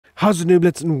How's it,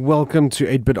 nooblets, and welcome to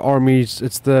 8-Bit Armies.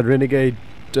 It's the Renegade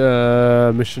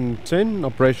mission 10,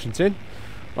 Operation 10.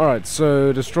 Alright,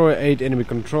 so destroy 8 enemy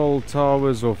control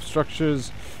towers or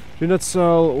structures. Do not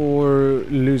sell or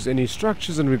lose any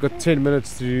structures, and we've got 10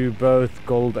 minutes to do both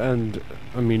gold and,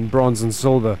 bronze and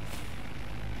silver.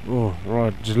 Oh,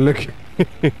 right, just looking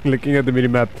at the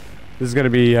mini-map. This is going to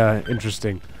be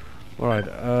interesting. Alright,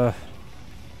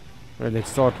 let's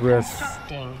start with...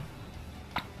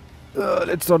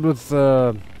 let's start with,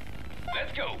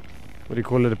 Let's go. what do you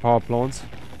call it, a power plant.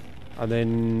 And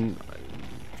then,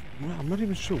 well, I'm not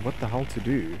even sure what the hell to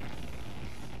do.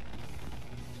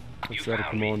 Let's add a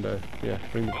commando. Yeah,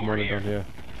 bring the commando down here.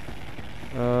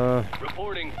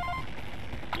 Reporting.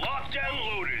 Locked and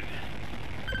loaded.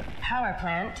 Power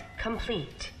plant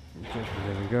complete. Okay,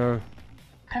 there we go.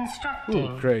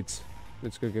 Constructing. Ooh, crates.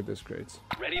 Let's go get those crates.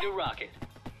 Ready to rock it.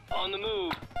 On the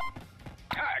move.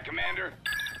 Hi, Commander.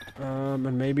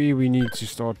 And maybe we need to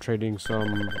start trading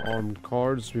some armed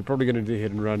cars. We're probably going to do hit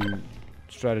and run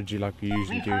strategy like we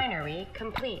usually do. Refinery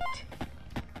complete.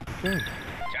 Okay.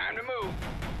 Time to move.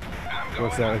 I'm going.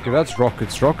 What's that? Okay, that's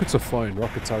rockets. Rockets are fine.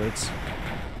 Rocket turrets.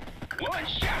 One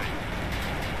shot.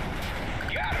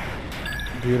 Got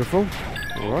him. Beautiful.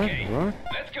 Alright, Okay. alright.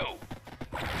 Let's go.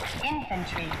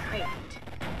 Infantry crate.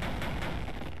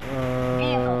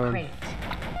 Vehicle crate.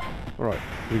 Alright,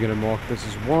 we're going to mark this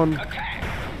as 1. Attack.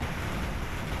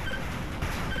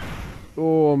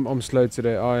 Oh, I'm slow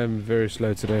today. I am very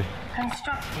slow today.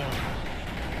 Constructing.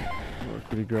 Alright,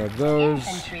 quickly grab those.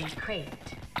 Infantry crate.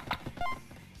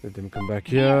 Let them come back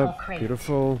here. Vehicle crate.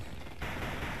 Beautiful.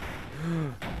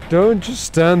 Don't just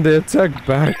stand there. Attack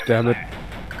back, damn it.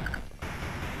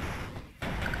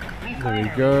 There we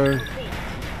Refinery go. complete.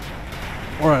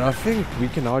 Alright, I think we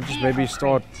can now just maybe Vehicle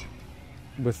start crate.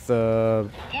 with motor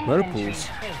Infantry pools.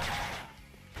 crate.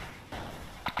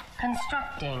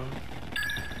 Constructing.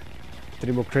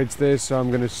 3 more crates there, so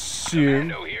I'm gonna assume.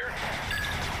 Commando here.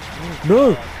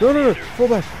 No! No, no, no! Fall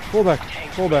back! Fall back!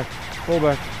 Fall back! Fall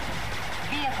back!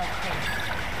 Vehicle crate.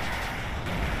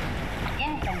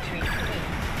 Infantry crate.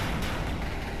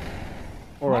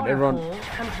 Alright, Motor everyone, pool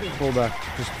complete. fall back.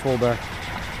 Just fall back.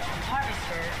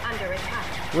 Harvester under attack.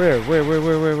 Where? Where?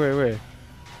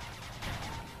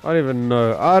 I don't even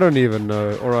know. I don't even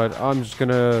know. Alright, I'm just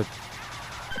gonna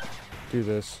do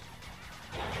this.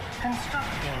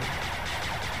 Constructing.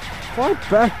 Fight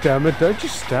back, damn it. Don't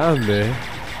just stand there.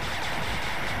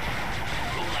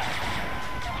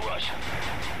 Crush him.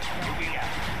 Moving out.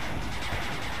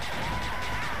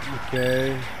 Okay.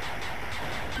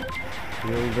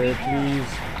 Heal there,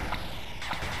 please.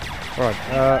 Alright,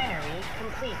 Refinery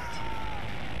complete.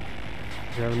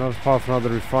 we have enough power for another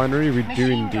refinery. We do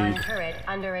Machine gun indeed. turret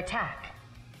under attack.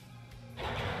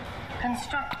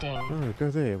 Constructing. Oh, go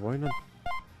there. Why not?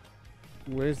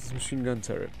 Where's this machine gun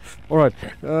turret? Alright,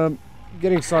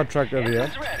 getting sidetracked over here.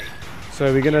 Engines ready.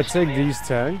 So we're gonna take these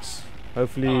tanks.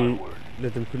 Hopefully, Onward.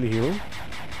 let them quickly heal.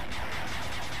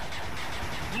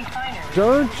 Refinery.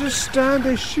 Don't just stand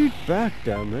there, shoot back,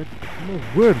 damn it. Oh my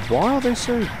word, why are they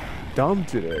so dumb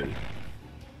today?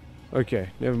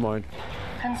 Okay, never mind.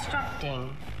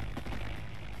 Constructing.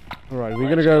 Alright, we're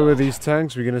gonna go with these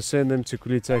tanks. We're gonna send them to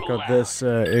quickly take out this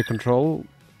air control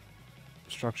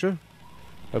structure.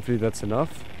 Hopefully that's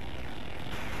enough.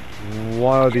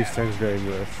 Why are these tanks going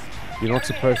with? You're not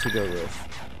supposed to go with.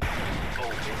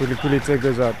 Quickly take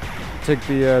those out. Take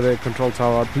the control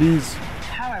tower out, please.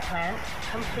 Power plant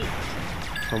complete.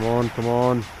 Come on, come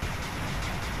on.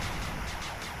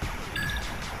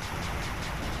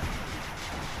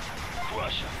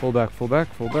 Crush him. Fall back, fall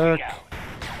back, fall Moving back. out.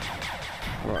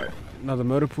 Alright, another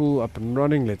motor pool up and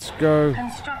running. Let's go.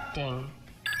 Constructing.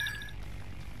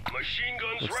 Machine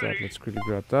guns What's that? ready. Let's quickly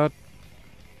grab that.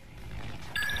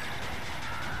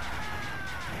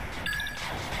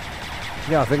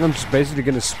 Yeah, I think I'm just basically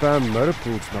gonna spam motor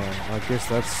pools now. I guess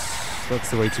that's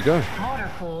the way to go. Motor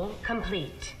pool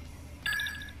complete.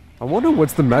 I wonder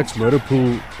what's the max motor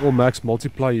pool or max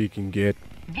multiplier you can get.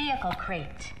 Vehicle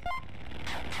crate.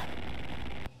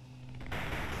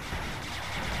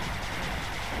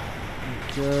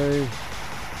 Okay.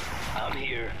 I'm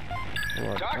here.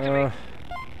 Talk to Alright. me.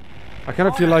 I kind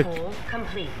of feel Motor like pool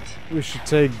complete. we should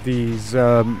take these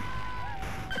armored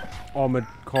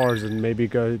cars and maybe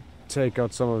go take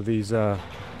out some of these other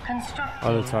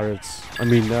Constructing. turrets. I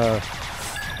mean,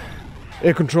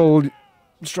 air control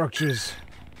structures.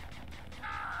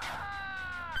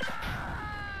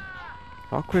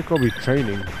 How quick are we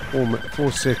training?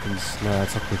 4 seconds. No,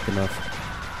 that's not quick enough.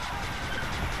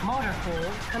 Motor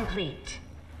pool complete.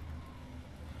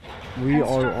 We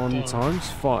are on times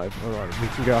 5. Alright, we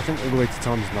can go, I think, all the way to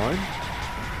times 9.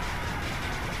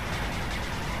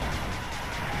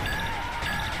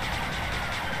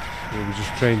 We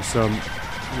just trained some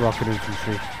rocket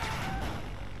infantry.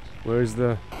 Where's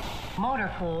the...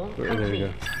 Motor pool Oh, there we go.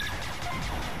 complete.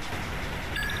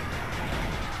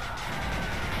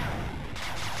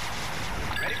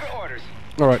 Ready for orders.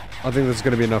 Alright, I think that's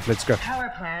gonna be enough. Let's go.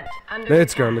 Power plant under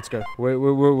Let's go, attack. let's go. Where?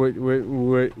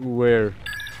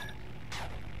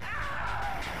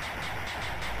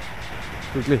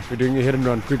 Quickly, we're doing a hit and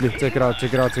run. Quickly, take it out,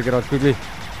 take it out, take it out. Quickly.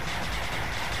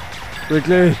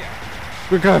 Quickly.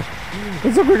 Quicker.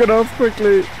 It's not quick enough.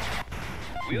 Quickly.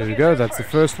 We'll There we get go, there that's the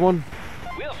first. first one.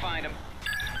 We'll find him.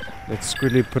 Let's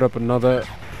quickly put up another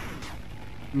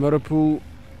motor pool.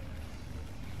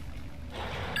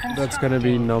 That's gonna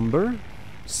be Constructing. number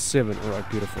 7. Alright,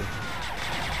 beautiful.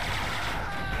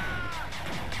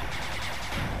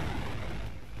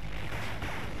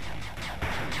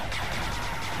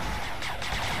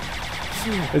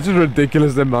 It's just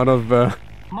ridiculous the amount of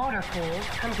Motor pool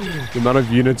complete. the amount of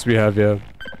units we have here.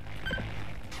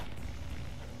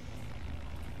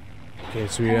 Okay,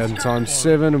 so we are in times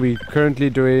 7. We're currently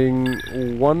doing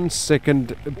 1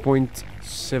 second point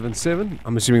 77.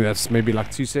 I'm assuming that's maybe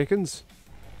like 2 seconds,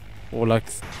 or like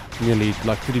nearly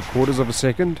like 3/4 of a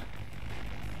second,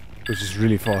 which is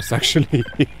really fast actually.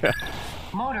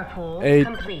 Motor pool 8.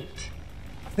 complete.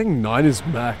 I think 9 is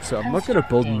max, so I'm not gonna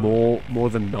build more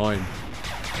than 9.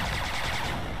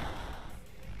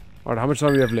 Alright, how much time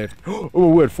do we have left? Oh,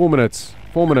 we're at 4 minutes.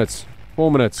 4 minutes.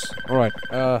 4 minutes. Alright,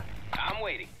 I'm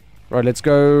waiting. right, let's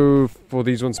go for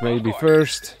these ones maybe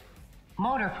first.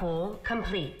 Motor pool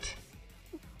complete.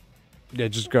 Yeah,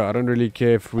 just go. I don't really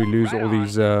care if we lose all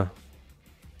these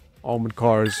armored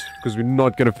cars, because we're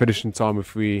not gonna finish in time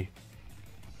if we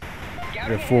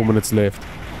have 4 minutes left.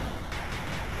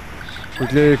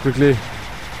 Quickly, quickly.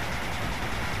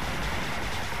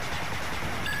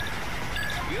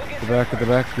 At the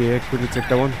back, yeah, quickly take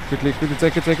that one. Quickly, quickly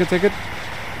take it, take it, take it.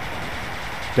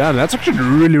 Damn, that's actually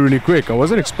really, really quick. I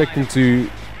wasn't expecting to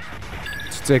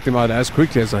take them out as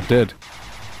quickly as I did.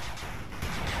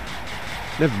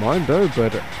 Never mind though,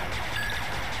 but...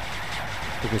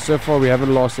 okay, so far we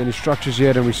haven't lost any structures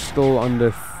yet and we're still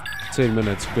under 10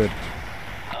 minutes. Good.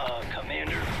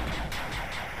 Commander.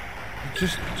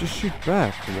 Just shoot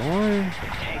back. Why?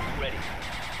 Tank ready.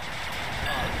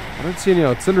 I don't see any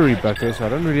artillery back there, so I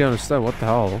don't really understand what the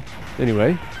hell.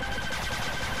 Anyway.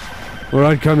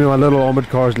 Alright, come here, my little armored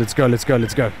cars. Let's go, let's go,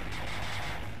 let's go.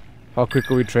 How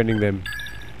quick are we training them?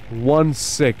 1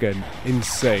 second.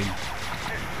 Insane.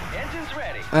 Engines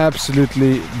ready.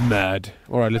 Absolutely mad.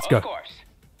 Alright, let's go. Of course.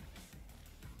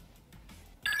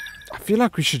 I feel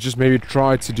like we should just maybe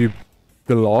try to do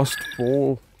the last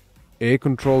 4 air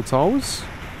control towers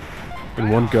in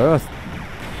one go.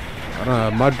 I don't know,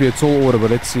 it might be a tall order, but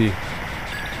let's see.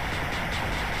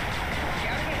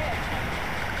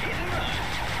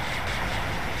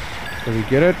 Did we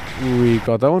get it? We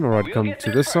got that one. Alright, come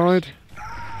to this side.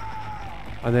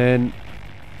 And then...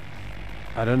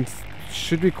 I don't...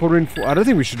 should we call reinforcements? I don't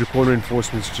think we should call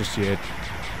reinforcements just yet.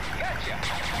 Gotcha.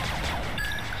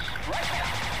 Right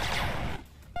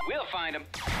now. We'll find him.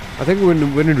 I think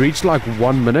when we reach like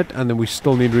 1 minute and then we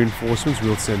still need reinforcements,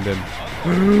 we'll send them.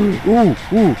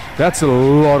 Ooh, that's a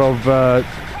lot of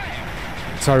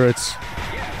turrets.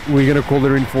 We're gonna call the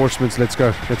reinforcements. Let's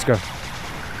go, let's go.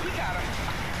 We got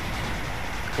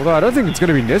him. Although I don't think it's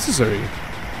gonna be necessary.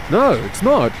 No, it's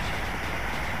not.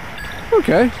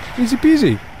 Okay, easy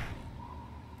peasy.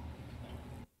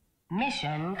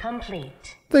 Mission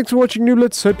complete. Thanks for watching,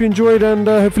 Nooblets. Hope you enjoyed, and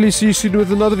hopefully see you soon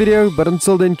with another video. But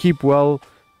until then, keep well.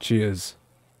 Cheers.